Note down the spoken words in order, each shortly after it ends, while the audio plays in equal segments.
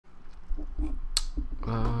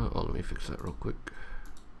Oh, let me fix that real quick.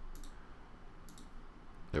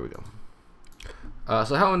 There we go.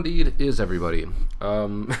 So how indeed is everybody?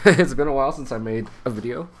 It's been a while since I made a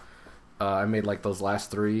video. I made like those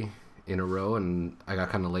last 3 in a row, and I got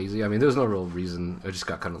kind of lazy. I mean, there's no real reason. I just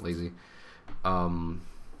got kind of lazy. I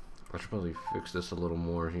should probably fix this a little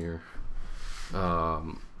more here.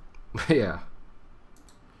 Yeah.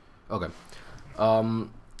 Okay.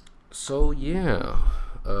 So yeah.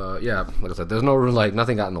 Yeah, like I said, there's no like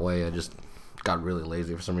nothing got in the way. I just got really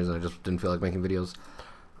lazy for some reason. I just didn't feel like making videos.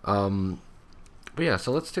 But yeah,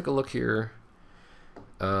 so let's take a look here.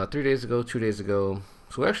 3 days ago, 2 days ago.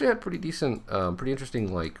 So we actually had pretty decent, pretty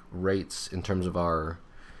interesting like rates in terms of our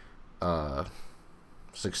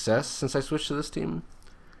success since I switched to this team.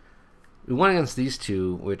 We won against these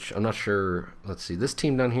two, which I'm not sure. Let's see. This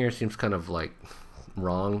team down here seems kind of like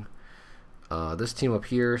wrong. This team up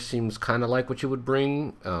here seems kind of like what you would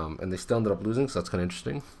bring, and they still ended up losing, so that's kind of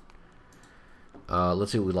interesting.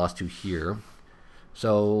 Let's see what we lost to here.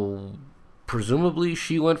 So presumably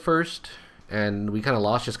she went first, and we kind of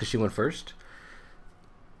lost just because she went first.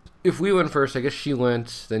 If we went first, I guess she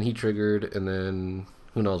went, then he triggered, and then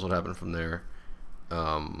who knows what happened from there.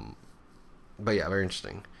 But yeah, very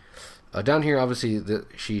interesting. Down here, obviously,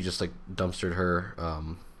 she just like dumpstered her.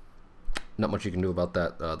 Not much you can do about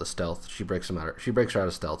that. The stealth, she breaks her out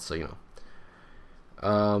of stealth, so you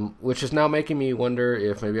know. Which is now making me wonder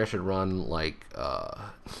if maybe I should run like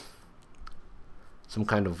some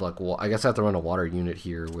kind of like, I guess I have to run a water unit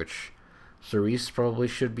here, which Cerise probably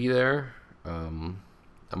should be there.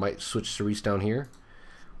 I might switch Cerise down here.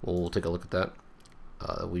 We'll take a look at that.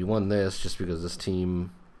 We won this just because this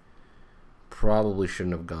team probably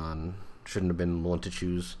shouldn't have been the one to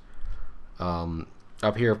choose.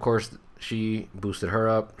 Up here, of course, she boosted her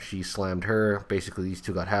up. She slammed her. Basically, these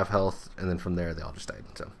two got half health, and then from there, they all just died.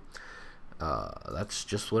 So that's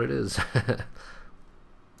just what it is.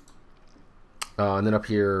 And then up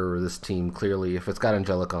here, this team clearly, if it's got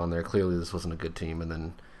Angelica on there, clearly this wasn't a good team. And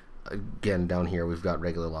then again, down here, we've got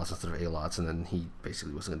regular lots instead of A-lots, and then he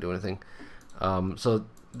basically wasn't going to do anything. So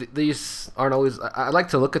these aren't always, I like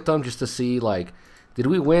to look at them just to see, like, did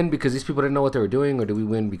we win because these people didn't know what they were doing, or did we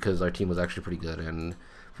win because our team was actually pretty good? And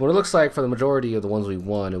from what it looks like, for the majority of the ones we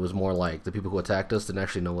won, it was more like the people who attacked us didn't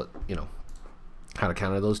actually know what, you know, how to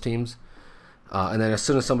counter those teams. And then as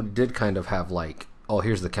soon as somebody did kind of have like, oh,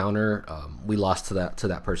 here's the counter, we lost to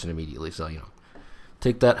that person immediately. So, you know,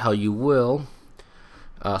 take that how you will.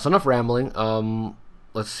 So enough rambling.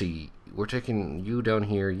 Let's see. We're taking you down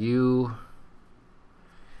here. You.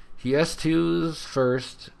 He S2s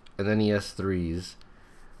first, and then he S3s.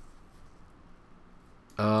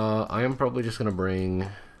 I am probably just gonna bring.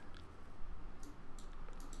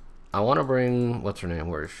 I want to bring. What's her name?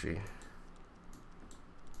 Where is she?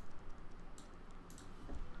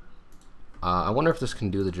 I wonder if this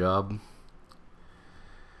can do the job.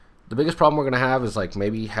 The biggest problem we're gonna have is like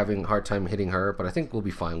maybe having a hard time hitting her, but I think we'll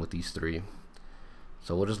be fine with these 3.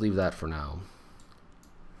 So we'll just leave that for now.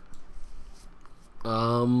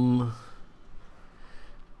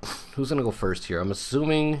 Who's gonna go first here? I'm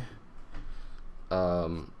assuming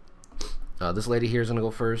this lady here is gonna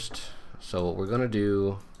go first. So what we're gonna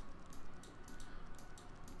do,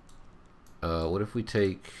 what if we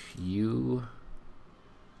take you?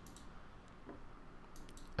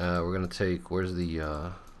 We're gonna take, where's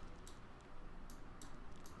the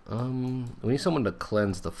we need someone to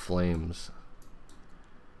cleanse the flames,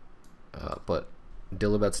 but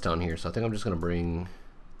Dilibet's down here, so I think I'm just gonna bring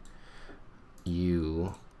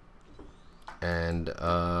you, and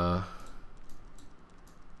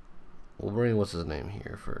we'll bring, what's his name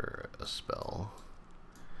here for a spell.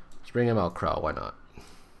 Let's bring him out, Crow. Why not?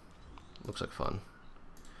 Looks like fun.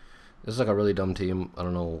 This is like a really dumb team. I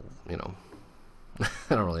don't know, you know.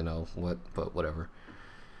 I don't really know what, but whatever.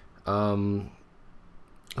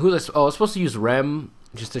 Who this? Oh, I was supposed to use Rem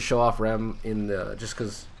just to show off Rem in the, just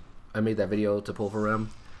because I made that video to pull for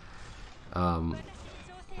Rem.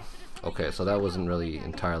 Okay, so that wasn't really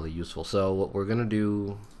entirely useful. So what we're gonna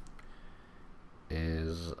do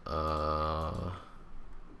is, how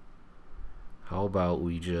about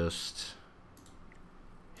we just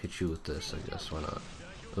hit you with this? I guess, why not?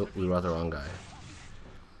 Oh, we brought the wrong guy.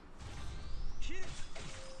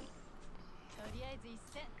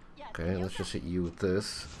 Okay, let's just hit you with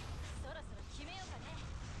this.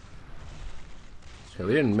 Okay,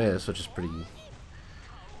 we didn't miss, which is pretty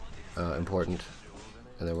important.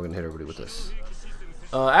 And then we're gonna hit everybody with this.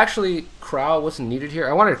 Actually, Crow wasn't needed here.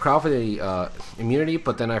 I wanted Crow for the immunity,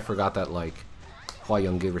 but then I forgot that like Hua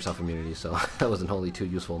Young gave herself immunity, so that wasn't wholly too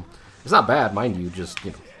useful. It's not bad, mind you, just,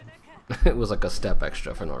 you know, It was like a step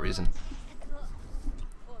extra for no reason.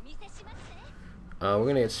 We're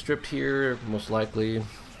gonna get stripped here, most likely.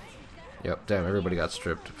 Yep, damn, everybody got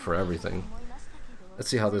stripped for everything. Let's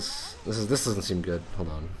see how this doesn't seem good. Hold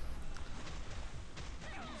on.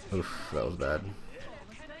 Oof, that was bad.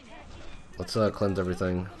 Let's cleanse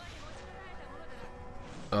everything.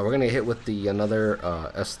 We're gonna hit with the another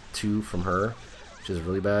S2 from her, which is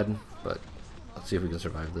really bad, but let's see if we can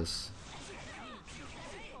survive this.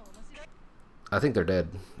 I think they're dead,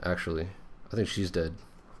 actually. I think she's dead.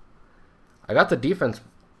 I got the defense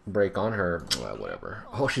break on her. Well, whatever.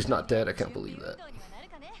 Oh, she's not dead. I can't believe that.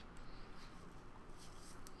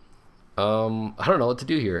 I don't know what to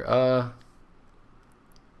do here.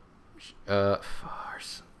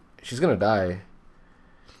 Farce. She's gonna die.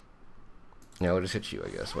 Yeah, we'll just hit you, I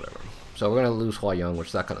guess. Whatever. So we're gonna lose Hua Young,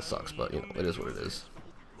 which that kind of sucks, but you know, it is what it is.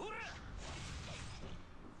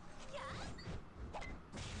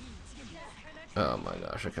 Oh my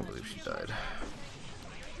gosh, I can't believe she died.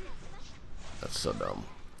 That's so dumb.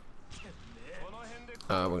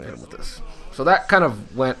 We're gonna hit him with this. So that kind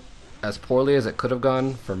of went as poorly as it could have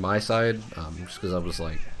gone from my side, just because I was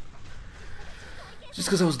like, just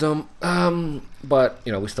because I was dumb. But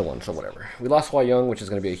you know, we still won, so whatever. We lost Hua Young, which is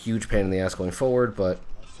gonna be a huge pain in the ass going forward, but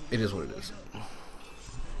it is what it is.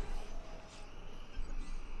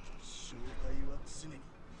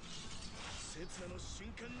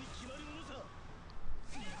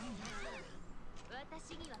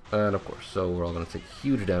 And of course, so we're all going to take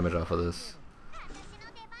huge damage off of this.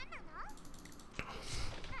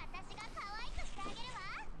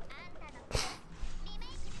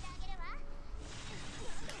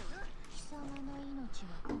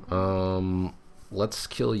 Let's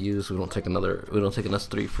kill you so we don't take an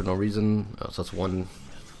S3 for no reason. So that's one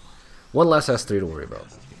less S3 to worry about.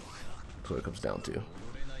 That's what it comes down to.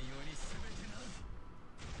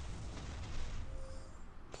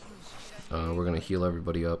 We're gonna heal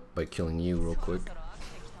everybody up by killing you real quick.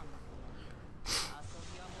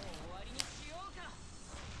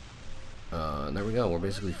 And there we go. We're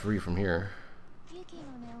basically free from here.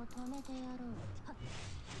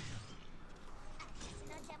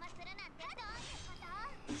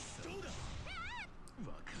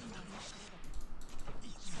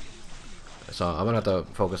 So I'm gonna have to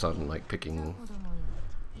focus on like picking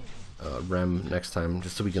Rem next time,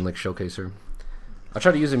 just so we can like showcase her. I'll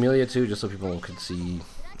try to use Emilia too, just so people can see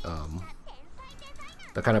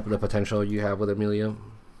the kind of the potential you have with Emilia.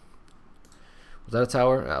 Was that a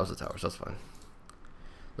tower? That was a tower, so that's fine.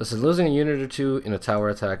 Listen, losing a unit or two in a tower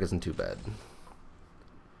attack isn't too bad.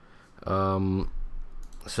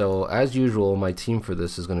 So as usual, my team for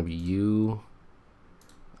this is going to be you.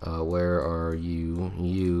 Where are you?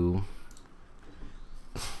 You.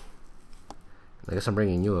 I guess I'm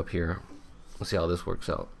bringing you up here. Let's see how this works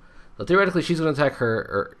out. So theoretically, she's going to attack her,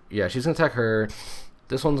 or yeah, she's going to attack her.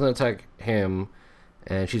 This one's going to attack him,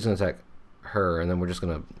 and she's going to attack her, and then we're just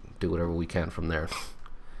going to do whatever we can from there.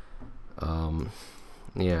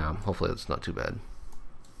 Yeah, hopefully it's not too bad.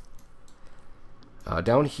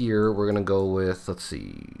 Down here, we're going to go with, let's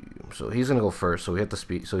see, so he's going to go first, so we have to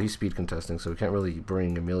speed, so he's speed contesting, so we can't really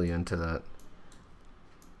bring Emilia into that.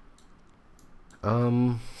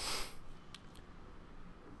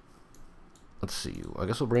 Let's see, I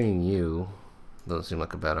guess we're bringing you. Doesn't seem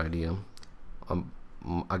like a bad idea.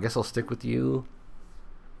 I guess I'll stick with you.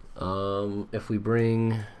 If we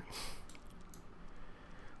bring...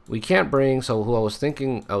 We can't bring, so who I was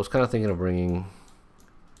kind of thinking of bringing...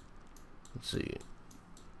 Let's see.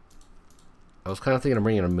 I was kind of thinking of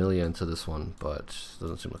bringing Emilia into this one, but it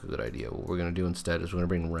doesn't seem like a good idea. What we're going to do instead is we're going to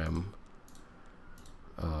bring Rem.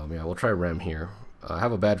 Yeah, we'll try Rem here. I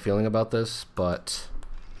have a bad feeling about this, but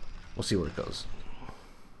we'll see where it goes.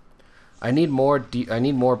 I need more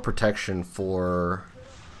protection for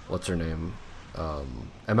what's her name,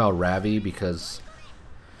 ML Ravi, because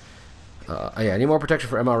yeah, I need more protection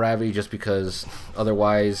for ML Ravi just because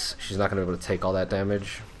otherwise she's not going to be able to take all that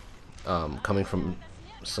damage coming from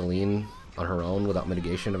Celine on her own without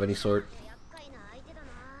mitigation of any sort.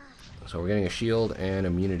 So we're getting a shield and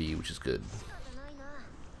immunity, which is good.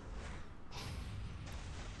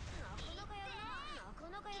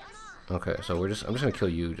 Okay, so I'm just gonna kill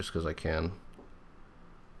you just because I can.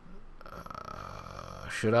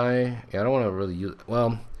 Should I? Yeah, I don't want to really use.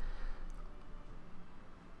 Well,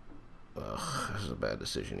 this is a bad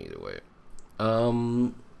decision either way.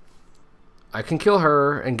 I can kill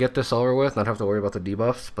her and get this over with, not have to worry about the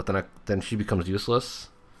debuffs. But then she becomes useless.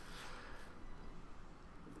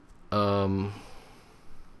 I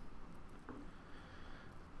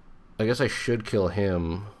guess I should kill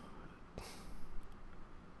him.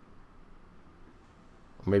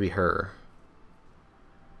 Or maybe her.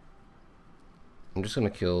 I'm just gonna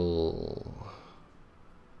kill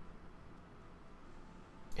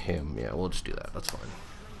him. Yeah, we'll just do that. That's fine.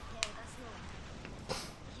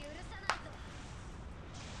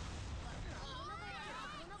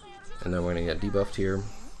 And then we're gonna get debuffed here,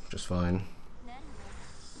 which is fine.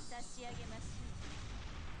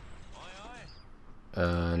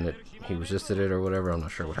 And he resisted it or whatever. I'm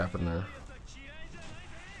not sure what happened there.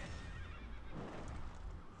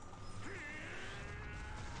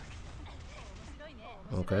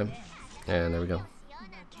 Okay, and there we go.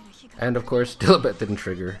 And of course, Dilibet didn't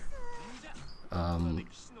trigger.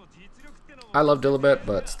 I love Dilibet,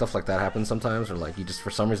 but stuff like that happens sometimes, or like you just for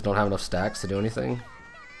some reason don't have enough stacks to do anything.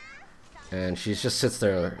 And she just sits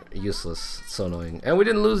there useless. It's so annoying. And we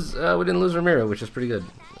didn't lose Ramiro, which is pretty good.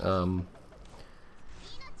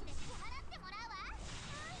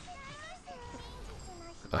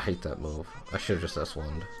 I hate that move. I should have just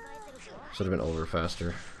S1'd. Should have been over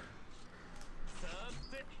faster.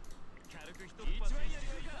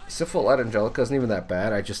 Sifil at Angelica isn't even that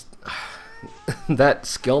bad. I just that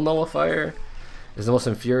skill nullifier is the most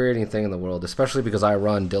infuriating thing in the world, especially because I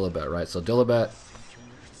run Dilibet, right? So Dilibet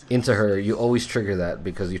into her, you always trigger that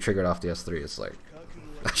because you triggered off the S3. It's like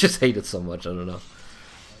I just hate it so much. I don't know.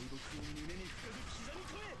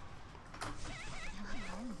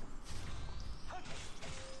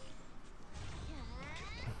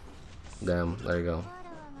 Damn, there you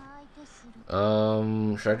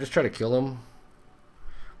go. Should I just try to kill him?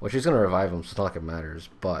 Well, she's gonna revive him, so it's not like it matters,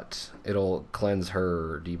 but it'll cleanse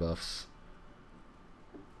her debuffs.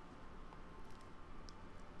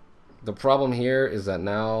 The problem here is that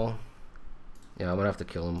now, yeah, I'm gonna have to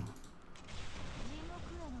kill him.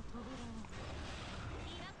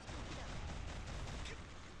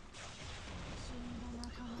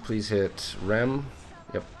 Please hit Rem.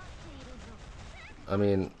 Yep. I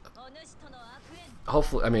mean,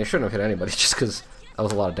 hopefully, I mean, I shouldn't have hit anybody just because that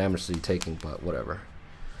was a lot of damage to be taking, but whatever.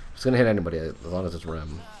 It's gonna hit anybody as long as it's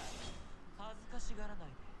Rem.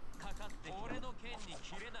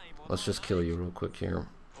 Let's just kill you real quick here.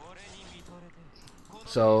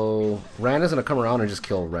 So Ran is gonna come around and just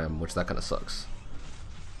kill Rem, which that kind of sucks.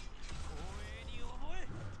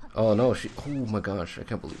 Oh no, she. Oh my gosh, I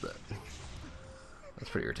can't believe that.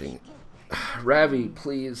 That's pretty irritating. Ravi,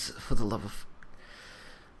 please, for the love of.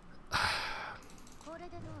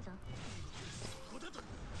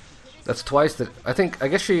 That's twice that I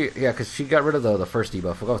guess she, yeah, because she got rid of the first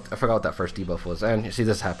debuff. I forgot what that first debuff was. And you see,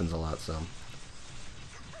 this happens a lot, so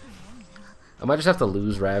I might just have to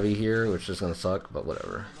lose Ravi here, which is gonna suck, but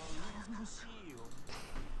whatever.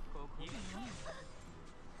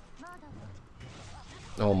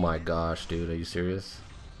 Oh my gosh, dude, are you serious?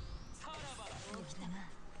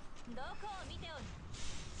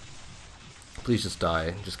 Please just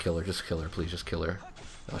die. Just kill her. Just kill her. Please just kill her.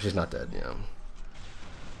 Oh, she's not dead. Yeah.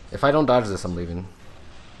 If I don't dodge this, I'm leaving.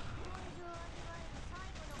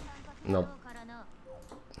 Nope.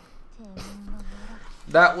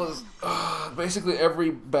 That was basically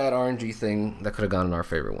every bad RNG thing that could have gone in our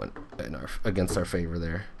favor went against our favor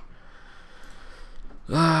there.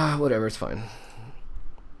 Whatever, it's fine.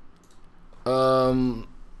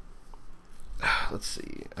 Let's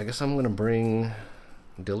see. I guess I'm gonna bring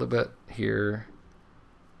Dilibet here.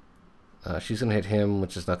 She's gonna hit him,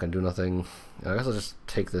 which is not gonna do nothing. I guess I'll just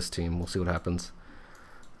take this team. We'll see what happens.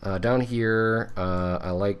 Down here,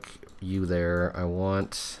 I like you there. I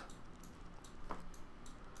want.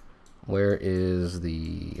 Where is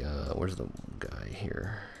the? Where's the guy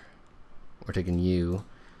here? We're taking you.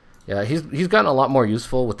 Yeah, he's gotten a lot more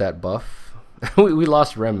useful with that buff. we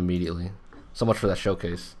lost Rem immediately. So much for that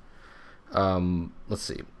showcase. Let's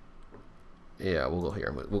see. Yeah, we'll go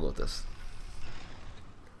here. We'll go with this.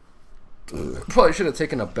 Probably should have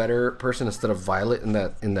taken a better person instead of Violet in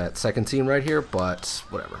that second team right here, but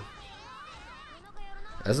whatever.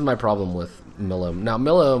 This is my problem with Milim. Now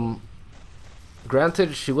Milim,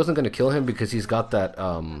 granted, she wasn't going to kill him because he's got that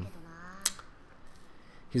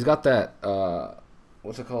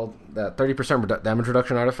what's it called? That 30% damage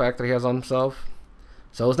reduction artifact that he has on himself.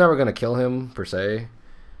 So I was never going to kill him per se.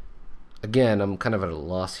 Again, I'm kind of at a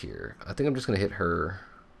loss here. I think I'm just going to hit her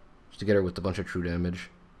just to get her with a bunch of true damage.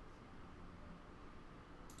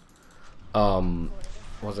 What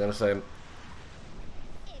was I gonna say?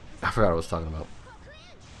 I forgot what I was talking about.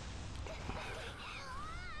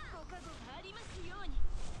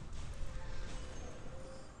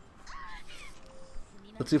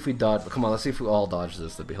 Let's see if we dodge. Come on, let's see if we all dodge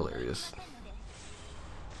this. That'd be hilarious.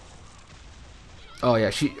 Oh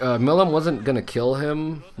yeah, Milim wasn't gonna kill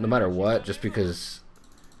him no matter what, just because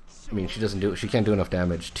I mean, she can't do enough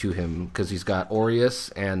damage to him because he's got Aureus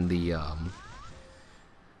and the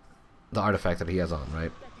artifact that he has on,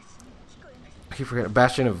 right? I keep forgetting.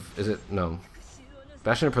 Bastion of, is it? No.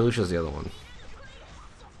 Bastion of Perlucia is the other one.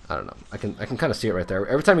 I don't know. I can kind of see it right there.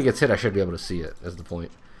 Every time he gets hit, I should be able to see it, is the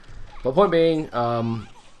point. But point being, let's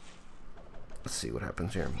see what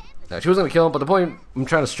happens here. She was going to kill him, but the point I'm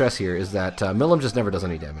trying to stress here is that Milim just never does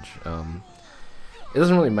any damage. It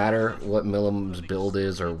doesn't really matter what Milim's build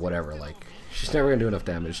is or whatever. Like, she's never going to do enough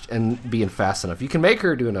damage and being fast enough. You can make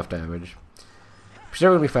her do enough damage. She's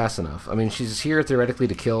never going to be fast enough. I mean, she's here theoretically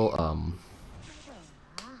to kill,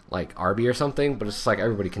 like, Arby or something, but it's just like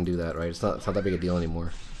everybody can do that, right? It's not that big a deal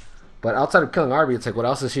anymore. But outside of killing Arby, it's like, what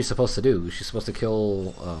else is she supposed to do? She's supposed to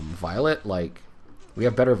kill Violet? Like, we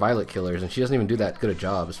have better Violet killers, and she doesn't even do that good a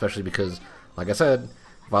job, especially because, like I said,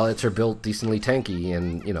 Violets are built decently tanky,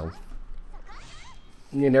 and, you know,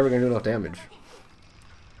 you're never going to do enough damage.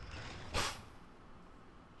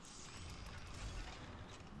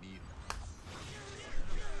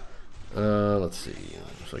 Let's see.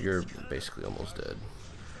 So you're basically almost dead.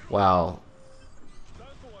 Wow.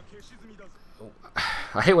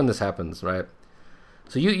 I hate when this happens, right?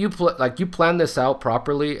 So you plan this out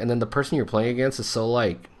properly, and then the person you're playing against is so,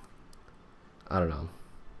 like, I don't know.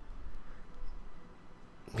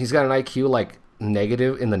 He's got an IQ like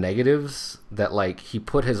negative in the negatives that, like, he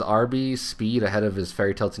put his RB speed ahead of his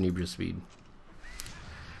Fairy Tail Tenebria speed.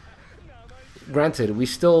 Granted, we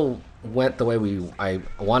still went the way I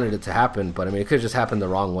wanted it to happen, but I mean it could have just happened the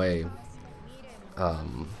wrong way.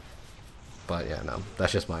 But yeah, no,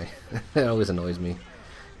 that's just my. It always annoys me.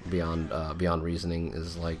 Beyond reasoning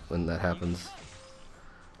is like when that happens.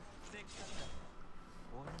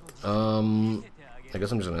 I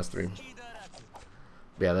guess I'm just gonna S3.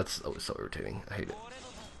 But yeah, that's always so irritating. I hate it.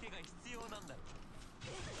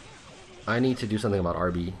 I need to do something about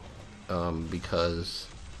RB, because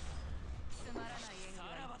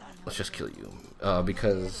let's just kill you.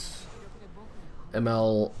 Because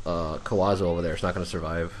ML Kawazu over there is not gonna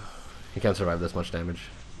survive. He can't survive this much damage.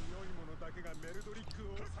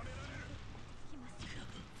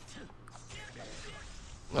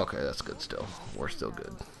 Okay, that's good still. We're still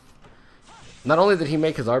good. Not only did he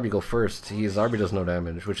make his RB go first, his RB does no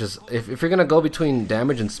damage, which is, if you're going to go between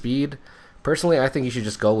damage and speed, personally I think you should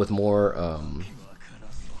just go with more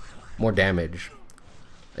damage.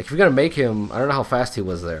 Like, if you're going to make him, I don't know how fast he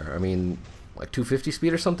was there. I mean, like 250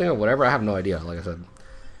 speed or something or whatever, I have no idea, like I said.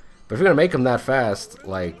 But if you're going to make him that fast,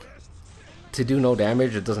 like, to do no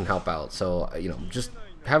damage, it doesn't help out. So, you know, just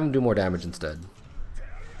have him do more damage instead.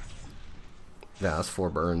 Yeah, that's 4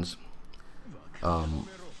 burns. But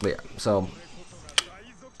yeah, so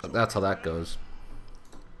that's how that goes.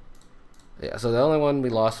 Yeah, so the only one we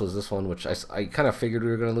lost was this one, which I kind of figured we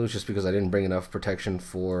were going to lose just because I didn't bring enough protection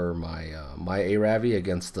for my my Aravi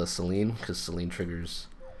against the Celine, because Celine triggers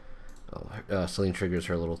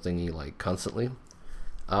her little thingy like constantly.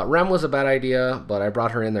 Rem was a bad idea, but I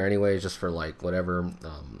brought her in there anyways just for like whatever.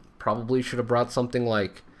 Probably should have brought something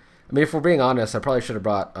like, I mean, if we're being honest, I probably should have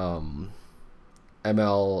brought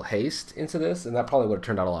ML Haste into this, and that probably would have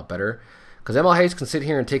turned out a lot better. Because ML Haste can sit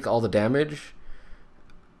here and take all the damage.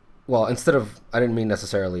 Well, instead of, I didn't mean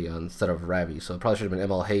necessarily instead of Ravi, so it probably should have been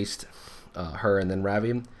ML Haste, her, and then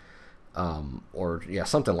Ravi. Or, yeah,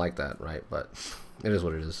 something like that, right? But it is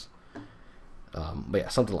what it is. But yeah,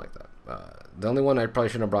 something like that. The only one I probably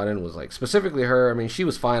shouldn't have brought in was, like, specifically her. I mean, she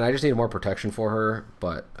was fine. I just needed more protection for her,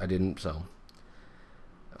 but I didn't, so.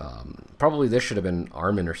 Probably this should have been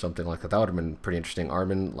Armin or something like that. That would have been pretty interesting.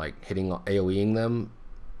 Armin, like, hitting AoEing them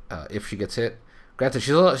if she gets hit. Granted,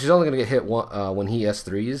 she's only going to get hit when he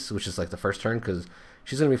S3s, which is like the first turn, because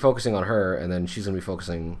she's going to be focusing on her, and then she's going to be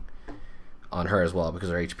focusing on her as well, because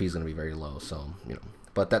her HP is going to be very low. So, you know,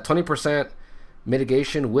 but that 20%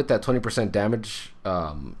 mitigation with that 20% damage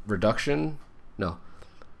reduction, no,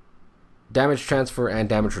 damage transfer and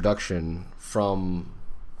damage reduction from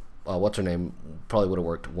what's her name, probably would have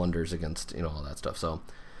worked wonders against, you know, all that stuff. So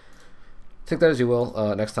take that as you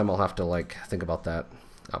will. Next time I'll have to, like, think about that.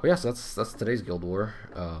 But yes, that's today's Guild War.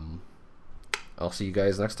 I'll see you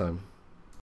guys next time.